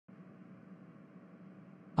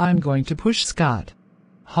I'm going to push Scott.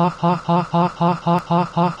 Ha ha ha ha ha ha ha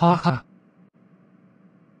ha ha ha.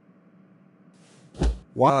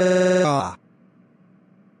 Wah.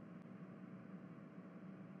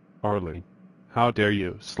 Arlene, how dare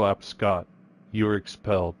you slap Scott? You're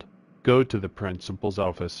expelled. Go to the principal's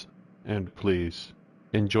office, and please,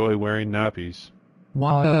 enjoy wearing nappies.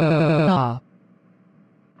 Wah.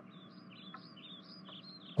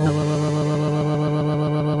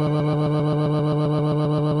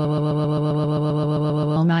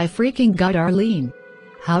 Oh my freaking god, Arlene.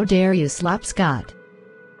 How dare you slap Scott?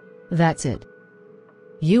 That's it.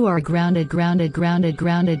 You are grounded for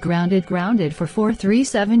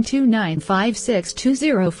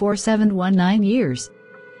 4372956204719 years.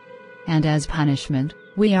 And as punishment,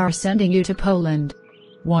 we are sending you to Poland.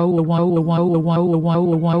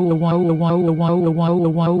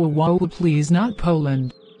 Please not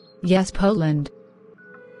Poland. Yes, Poland.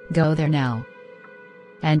 Go there now.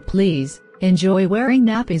 And please, enjoy wearing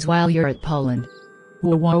nappies while you're at Poland.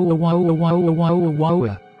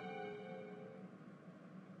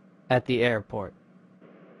 At the airport.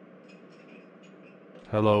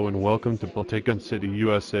 Hello and welcome to Baltic City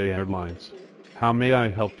USA Airlines. How may I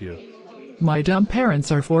help you? My dumb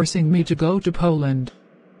parents are forcing me to go to Poland.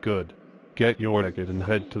 Good. Get your ticket and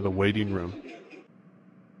head to the waiting room.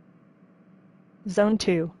 Zone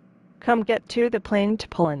 2. Come get to the plane to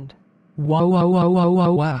Poland.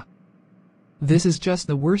 This is just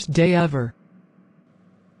the worst day ever.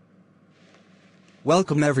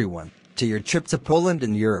 Welcome everyone, to your trip to Poland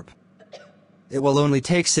and Europe. It will only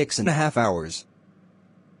take 6.5 hours.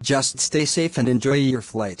 Just stay safe and enjoy your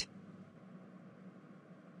flight.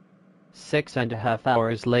 6.5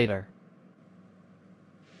 hours later.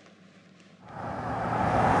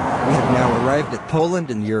 We have now arrived at Poland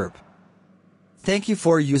and Europe. Thank you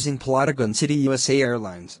for using Pentagon City USA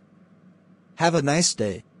Airlines. Have a nice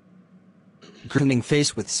day. Grinning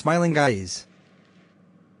face with smiling eyes.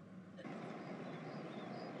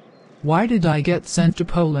 Why did I get sent to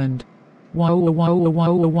Poland?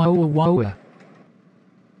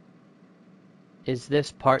 Is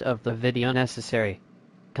this part of the video necessary?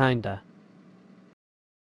 Kinda.